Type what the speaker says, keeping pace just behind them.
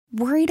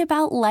Worried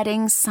about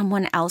letting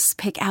someone else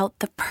pick out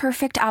the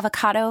perfect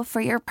avocado for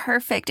your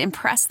perfect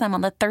impress them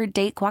on the third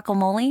date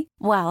guacamole?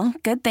 Well,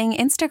 good thing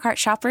Instacart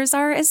shoppers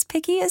are as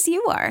picky as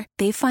you are.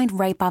 They find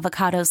ripe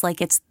avocados like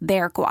it's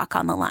their guac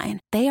on the line.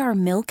 They are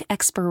milk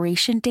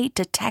expiration date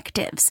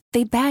detectives.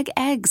 They bag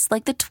eggs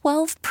like the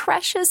 12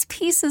 precious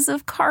pieces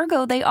of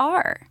cargo they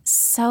are.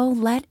 So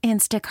let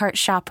Instacart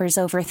shoppers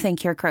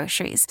overthink your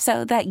groceries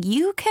so that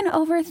you can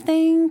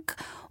overthink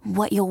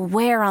what you'll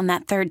wear on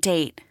that third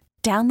date.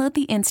 Download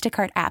the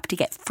Instacart app to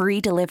get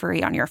free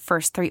delivery on your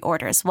first 3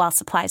 orders while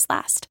supplies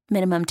last.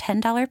 Minimum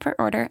 $10 per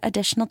order.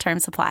 Additional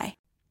terms apply.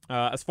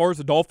 As far as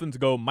the Dolphins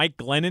go, Mike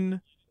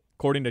Glennon,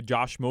 according to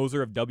Josh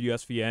Moser of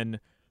WSVN,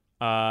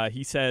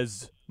 he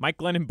says Mike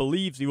Glennon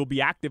believes he will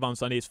be active on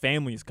Sunday. His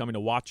family is coming to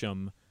watch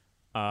him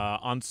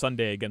on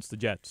Sunday against the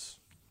Jets.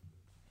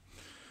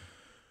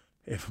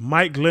 If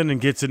Mike Glennon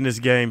gets in this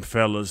game,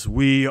 fellas,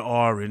 we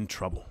are in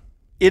trouble.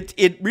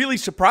 It really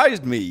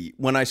surprised me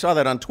when I saw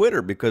that on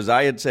Twitter because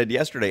I had said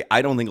yesterday,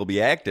 I don't think he'll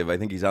be active. I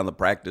think he's on the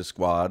practice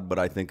squad, but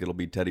I think it'll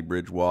be Teddy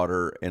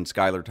Bridgewater and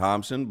Skylar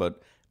Thompson. But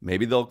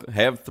maybe they'll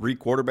have 3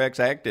 quarterbacks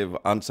active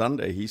on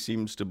Sunday. He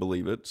seems to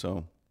believe it.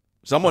 So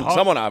someone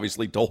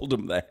obviously told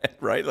him that,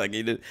 right? Like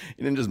he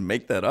didn't just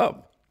make that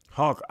up.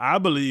 Hawk, I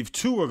believe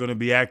 2 are going to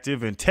be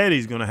active and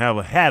Teddy's going to have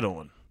a hat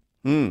on.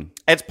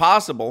 It's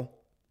possible.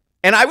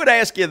 And I would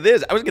ask you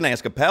this. I was going to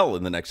ask Appel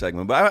in the next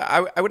segment, but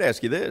I would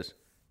ask you this.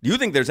 Do you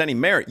think there's any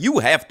merit? You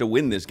have to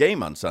win this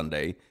game on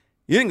Sunday.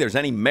 You think there's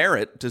any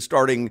merit to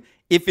starting,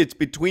 if it's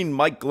between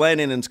Mike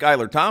Glennon and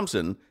Skylar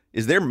Thompson,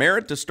 is there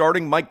merit to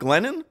starting Mike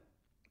Glennon?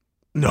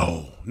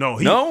 No.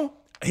 No?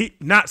 He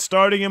not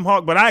starting him,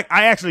 Hawk, but I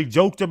actually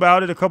joked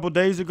about it a couple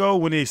days ago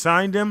when they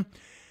signed him.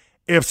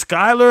 If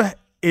Skylar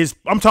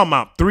I'm talking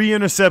about 3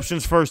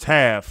 interceptions first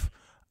half,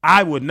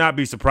 I would not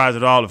be surprised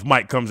at all if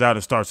Mike comes out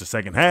and starts the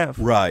second half.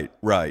 Right.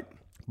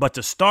 But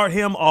to start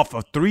him off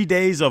of 3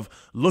 days of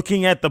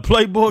looking at the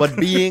playbook. But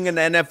being an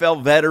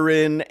NFL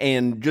veteran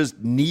and just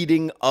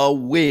needing a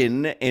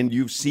win, and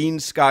you've seen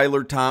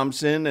Skylar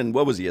Thompson, and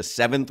what was he, a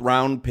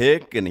 7th-round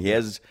pick? And he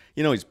has,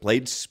 he's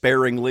played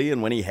sparingly,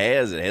 and when he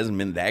has, it hasn't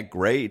been that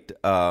great.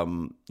 I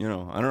don't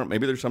know,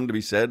 maybe there's something to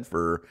be said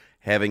for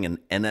having an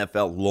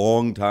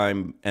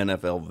longtime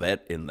NFL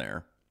vet in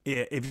there.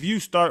 Yeah, if you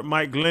start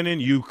Mike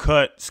Glennon, you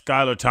cut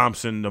Skylar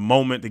Thompson the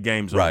moment the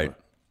game's over.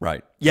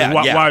 Right. Yeah.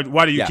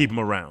 Why do you keep him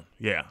around?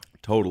 Yeah.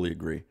 Totally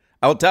agree.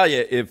 I will tell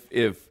you,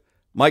 if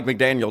Mike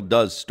McDaniel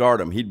does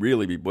start him, he'd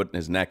really be putting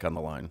his neck on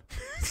the line.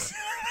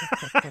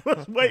 I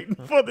was waiting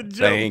for the jokes.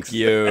 Thank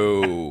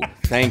you.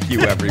 Thank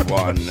you,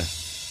 everyone.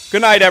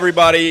 Good night,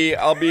 everybody.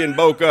 I'll be in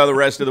Boca the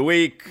rest of the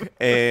week,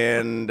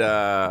 and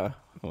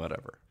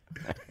whatever.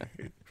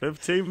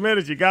 15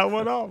 minutes. You got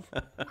one off.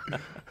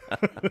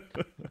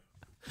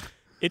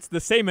 It's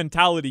the same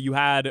mentality you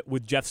had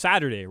with Jeff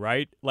Saturday,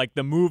 right? Like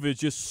the move is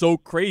just so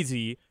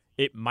crazy,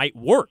 it might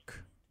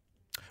work.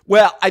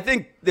 Well, I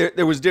think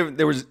there was different.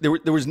 There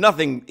was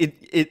nothing.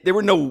 There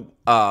were no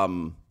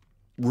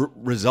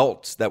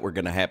results that were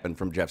going to happen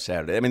from Jeff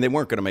Saturday. I mean, they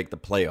weren't going to make the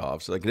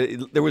playoffs. Like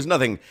there was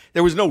nothing.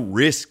 There was no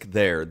risk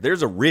there.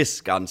 There's a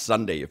risk on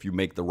Sunday if you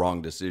make the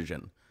wrong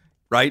decision,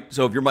 right?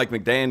 So if you're Mike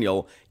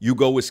McDaniel, you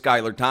go with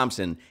Skylar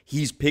Thompson.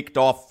 He's picked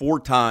off 4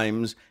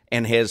 times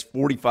and has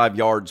 45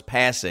 yards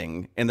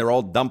passing, and they're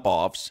all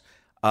dump-offs,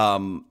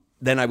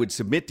 then I would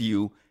submit to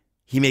you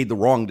he made the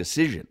wrong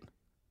decision,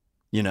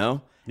 Yeah.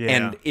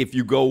 And if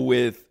you go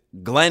with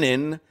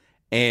Glennon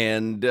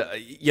and,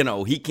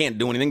 he can't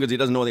do anything because he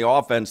doesn't know the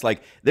offense,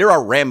 like there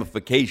are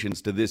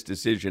ramifications to this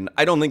decision.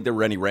 I don't think there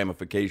were any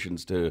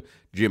ramifications to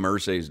Jim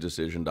Irsay's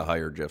decision to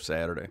hire Jeff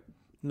Saturday.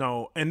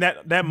 No, and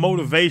that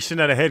motivation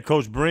that a head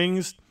coach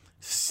brings,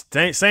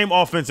 same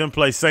offense in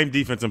place, same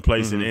defense in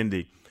place in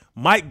Indy.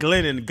 Mike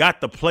Glennon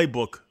got the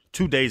playbook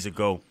 2 days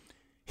ago.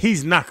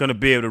 He's not going to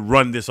be able to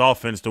run this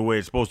offense the way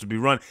it's supposed to be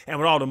run. And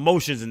with all the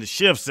motions and the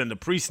shifts and the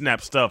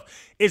pre-snap stuff,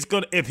 it's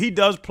going. If he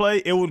does play,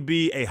 it would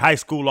be a high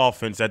school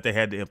offense that they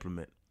had to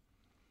implement.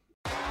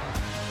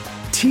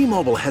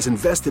 T-Mobile has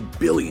invested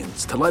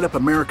billions to light up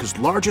America's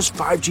largest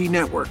 5G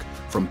network,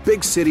 from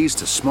big cities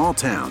to small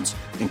towns,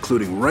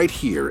 including right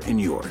here in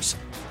yours.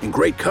 And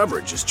great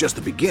coverage is just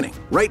the beginning.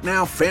 Right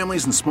now,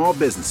 families and small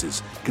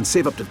businesses can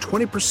save up to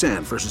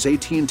 20% versus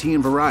AT&T and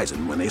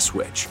Verizon when they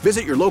switch.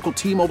 Visit your local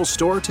T-Mobile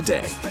store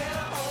today.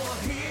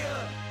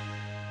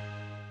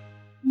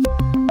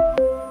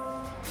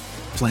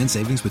 Plan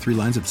savings with 3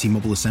 lines of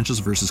T-Mobile Essentials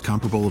versus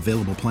comparable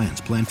available plans.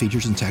 Plan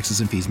features and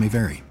taxes and fees may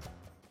vary.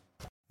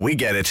 We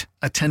get it.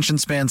 Attention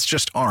spans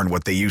just aren't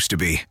what they used to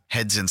be.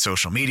 Heads in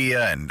social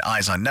media and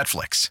eyes on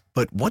Netflix.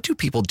 But what do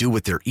people do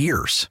with their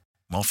ears?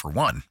 Well, for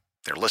one,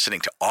 they're listening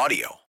to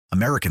audio.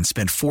 Americans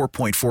spend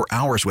 4.4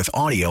 hours with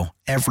audio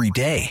every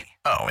day.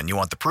 Oh, and you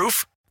want the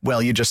proof?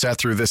 Well, you just sat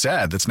through this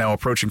ad that's now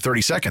approaching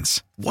 30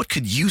 seconds. What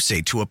could you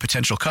say to a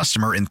potential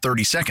customer in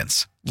 30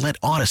 seconds? Let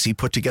Odyssey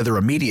put together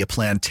a media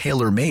plan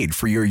tailor-made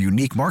for your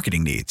unique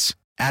marketing needs.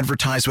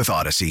 Advertise with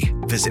Odyssey.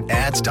 Visit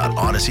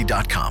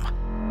ads.odyssey.com.